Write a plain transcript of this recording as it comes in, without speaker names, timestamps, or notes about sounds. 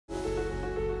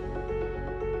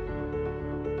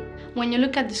when you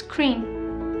look at the screen,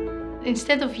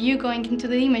 instead of you going into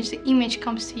the image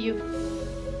comes to you.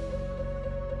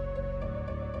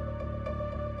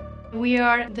 We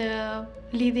are the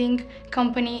leading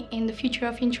company in the future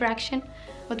of interaction.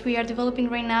 What we are developing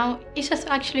right now is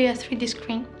actually a 3D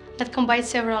screen that combines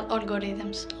several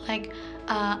algorithms, like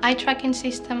eye tracking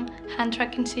system, hand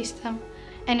tracking system,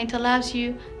 and it allows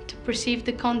you to perceive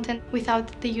the content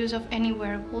without the use of any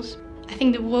wearables. I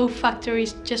think the wow factor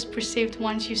is just perceived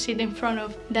once you sit in front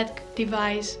of that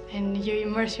device and you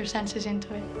immerse your senses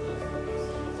into it.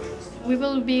 We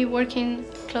will be working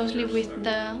closely with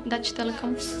the Dutch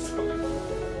Telecom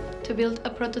to build a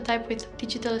prototype with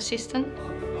digital assistant.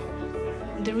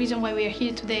 The reason why we are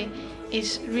here today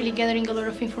is really gathering a lot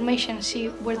of information, see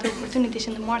where the opportunities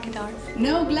in the market are.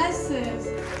 No glasses!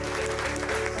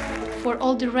 For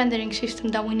all the rendering system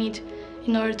that we need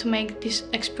in order to make this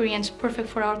experience perfect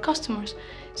for our customers.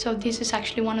 So this is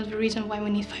actually one of the reasons why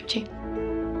we need 5G.